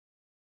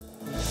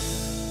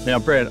Now,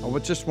 Brad, I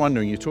was just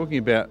wondering, you're talking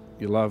about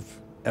you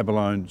love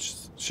abalone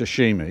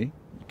sashimi.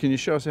 Can you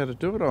show us how to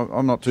do it?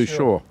 I'm not too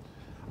sure.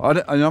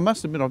 I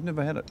must admit, I've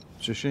never had it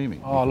sashimi.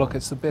 Oh, look,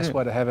 it's the best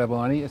way to have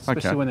abalone,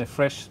 especially when they're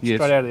fresh,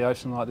 straight out of the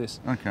ocean like this.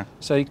 Okay.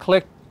 So you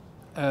collect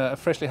a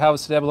freshly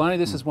harvested abalone.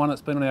 This is one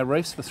that's been on our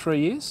reefs for 3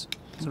 years.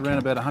 It's around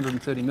about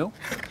 130 mil.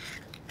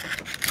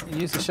 You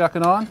use the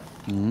shucking iron,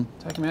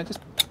 take them out, just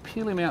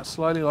peel him out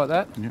slowly like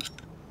that. Yep.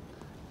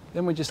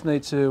 Then we just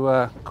need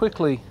to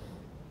quickly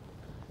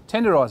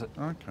tenderise it.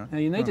 Okay. Now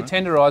you need to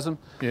tenderise them.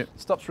 Yep.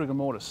 It stops rigor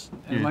mortis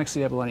and it makes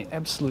the abalone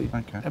absolutely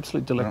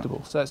delectable.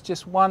 Right. So it's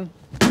just one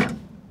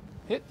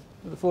hit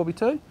with a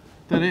 4x2.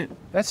 That it?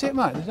 That's it,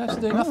 mate. There's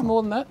nothing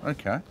more than that.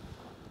 Okay.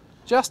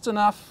 Just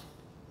enough.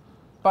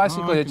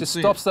 Basically, it just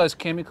stops it. those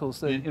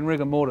chemicals in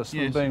rigor mortis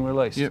from being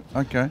released. Yep.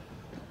 Okay.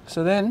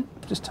 So then,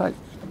 just take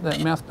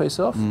that mouthpiece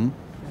off and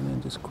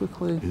then just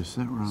quickly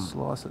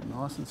slice it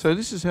nice and. So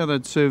this is how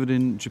they'd serve it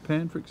in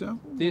Japan, for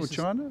example, or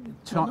China?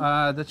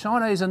 The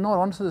Chinese are not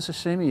onto the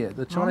sashimi yet.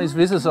 The Chinese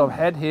visitors I've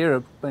had here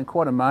have been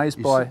quite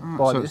amazed by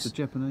so this. it's the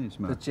Japanese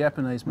market. The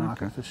Japanese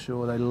market for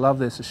sure. They love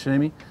their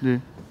sashimi. Yeah.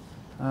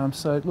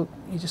 So look,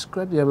 you just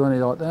grab the abalone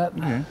like that.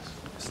 Yeah.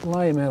 Just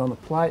lay them out on the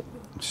plate.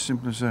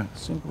 Simple as that.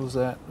 Simple as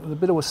that. With a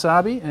bit of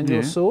wasabi and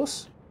your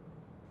sauce.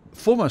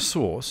 For my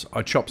sauce,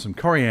 I chop some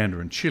coriander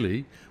and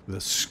chilli with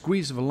a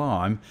squeeze of a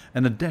lime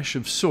and a dash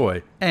of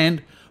soy,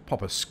 and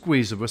pop a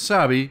squeeze of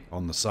wasabi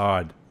on the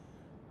side.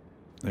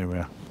 There we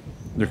are.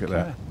 Look at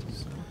that.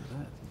 So look at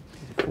that.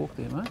 There's a fork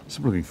there, mate. So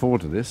I'm looking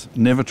forward to this.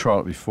 Never tried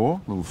it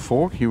before. Little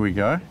fork. Here we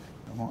go.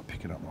 I might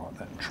pick it up like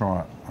that and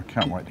try it. I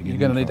can't wait to get it. You're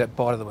going to need that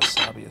bite of the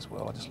wasabi as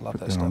well. I just love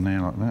that stuff. On there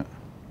like that.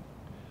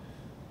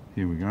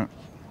 Here we go.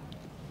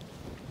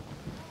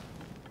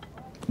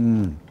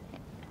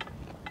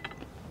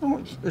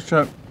 Oh, it's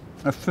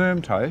a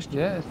firm taste.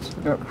 Yeah, it's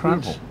Yeah,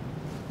 crunch.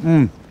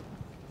 And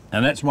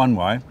that's one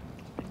way.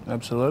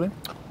 Absolutely.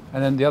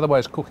 And then the other way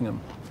is cooking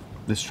them.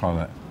 Let's try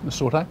that. The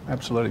saute?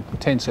 Absolutely.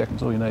 10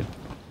 seconds, all you need.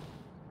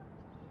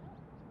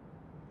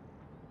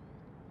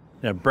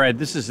 Now, Brad,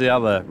 this is the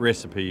other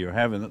recipe you're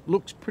having. It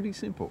looks pretty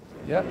simple.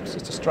 Yeah, it's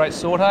just a straight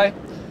saute.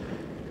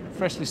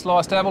 Freshly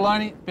sliced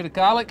abalone, bit of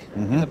garlic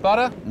in the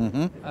butter.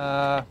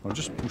 I'll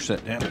just push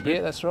that down a bit.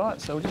 Yeah, that's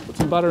right. So we'll just put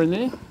some butter in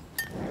there.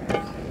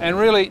 And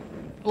really,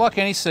 like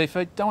any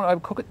seafood, don't want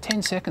to overcook it.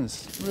 10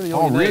 seconds. Really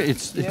all you need.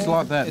 It's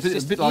like that. It's It's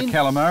just a bit like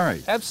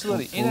calamari.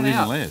 Absolutely, Or in and even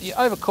out. less. You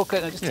overcook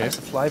it and it just takes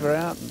the flavour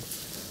out. And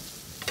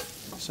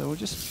so we'll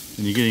just...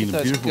 And you're getting the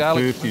those beautiful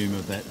garlic- perfume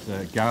of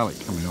that garlic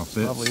coming off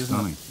there. Lovely, isn't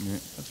it? Stunning. Yeah.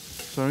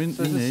 So in this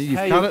there, is you've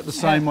how cut you- it the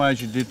same way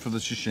as you did for the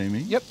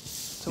sashimi. Yep.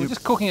 So we're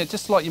just cooking it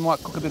just like you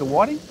might cook a bit of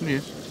whiting.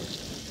 Yes.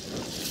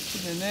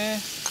 Put it in there.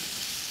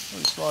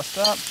 Already sliced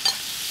up.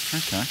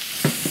 Okay.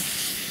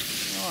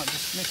 Right,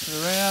 just mix it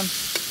around.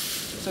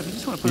 So if you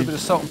just want to put a bit of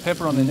salt and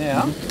pepper on there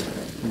now,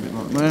 A bit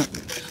like that.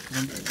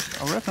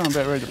 I reckon I'm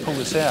about ready to pull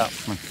this out.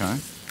 Okay.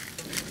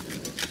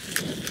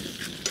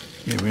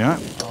 Here we are.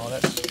 Oh,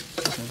 that's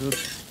looking good.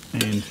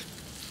 And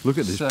look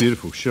at this So-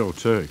 beautiful shell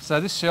too.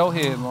 So this shell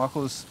here,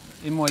 Michael, is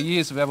in my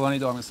years of abalone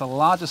diving, it's the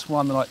largest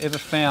one that I ever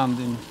found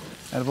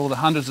out of all the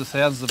hundreds of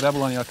thousands of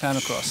abalone I came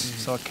across.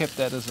 So I kept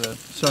that as a...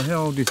 So how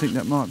old do you think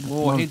that might be?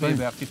 Well, he'd be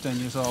about 15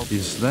 years old.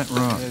 Is that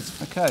right?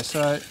 Yes. Okay,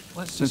 so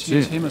let's just That's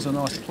use it. him as a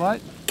nice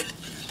plate.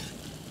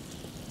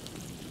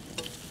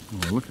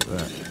 Oh, look at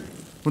that.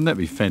 Wouldn't that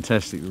be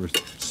fantastic to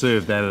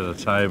serve that at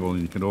a table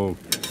and you could all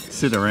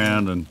sit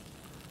around and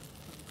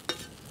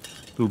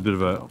a little bit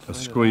of a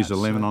squeeze of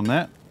lemon on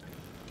that.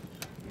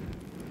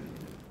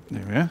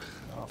 There we are.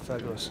 Oh,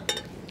 fabulous.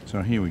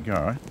 So here we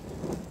go.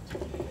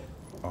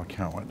 I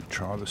can't wait to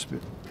try this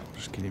bit.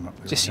 Just get him up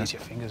there. Just use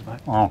your fingers, mate.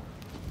 Oh.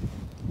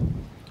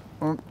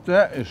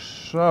 That is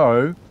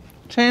so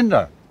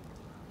tender.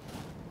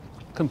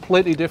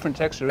 Completely different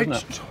texture, isn't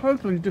It's it?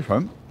 totally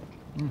different.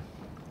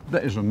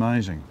 That is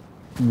amazing.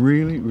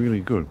 Really, really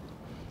good.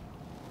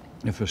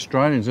 If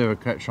Australians ever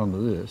catch on to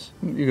this,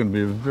 you're going to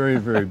be a very,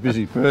 very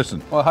busy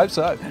person. Well, I hope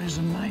so. That is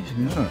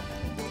amazing, isn't it?